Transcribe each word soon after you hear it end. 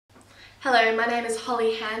Hello, my name is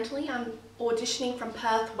Holly Handley. I'm auditioning from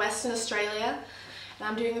Perth, Western Australia, and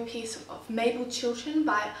I'm doing a piece of Mabel Chiltern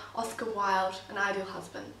by Oscar Wilde, An Ideal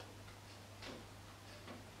Husband.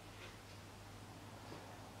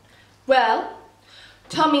 Well,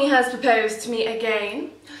 Tommy has proposed to me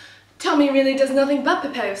again. Tommy really does nothing but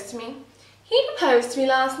propose to me. He proposed to me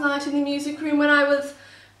last night in the music room when I was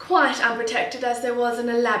quite unprotected, as there was an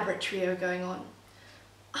elaborate trio going on.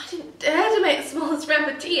 I didn't dare to make the smallest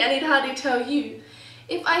repartee, and he'd hardly tell you.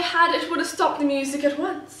 If I had, it would have stopped the music at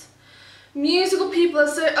once. Musical people are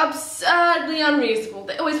so absurdly unreasonable.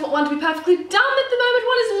 They always want one to be perfectly dumb at the moment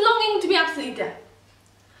one is longing to be absolutely deaf.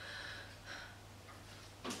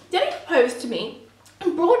 Then he proposed to me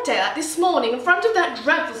in broad daylight this morning in front of that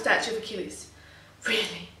dreadful statue of Achilles.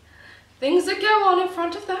 Really, things that go on in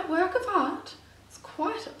front of that work of art is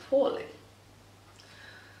quite appalling.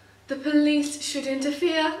 The police should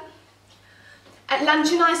interfere. At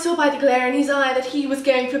luncheon I saw by the glare in his eye that he was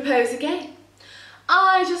going to propose again.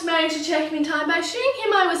 I just managed to check him in time by showing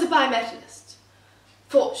him I was a bimetallist.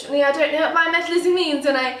 Fortunately, I don't know what bimetallism means,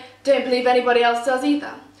 and I don't believe anybody else does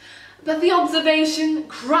either. But the observation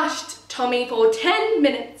crushed Tommy for 10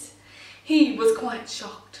 minutes. He was quite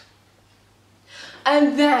shocked.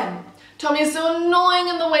 And then, Tommy is so annoying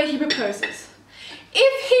in the way he proposes.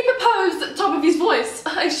 If he proposed at the top of his voice,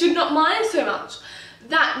 I should not mind so much.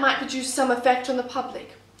 That might produce some effect on the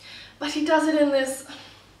public. But he does it in this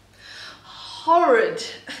horrid,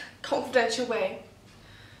 confidential way.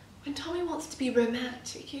 When Tommy wants to be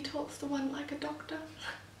romantic, he talks to one like a doctor.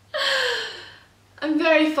 I'm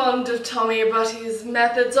very fond of Tommy, but his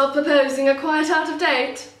methods of proposing are quite out of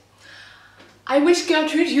date. I wish,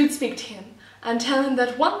 Gertrude, you'd speak to him and tell him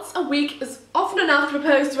that once a week is often enough to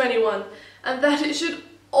propose to anyone, and that it should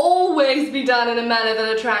always be done in a manner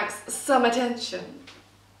that attracts some attention.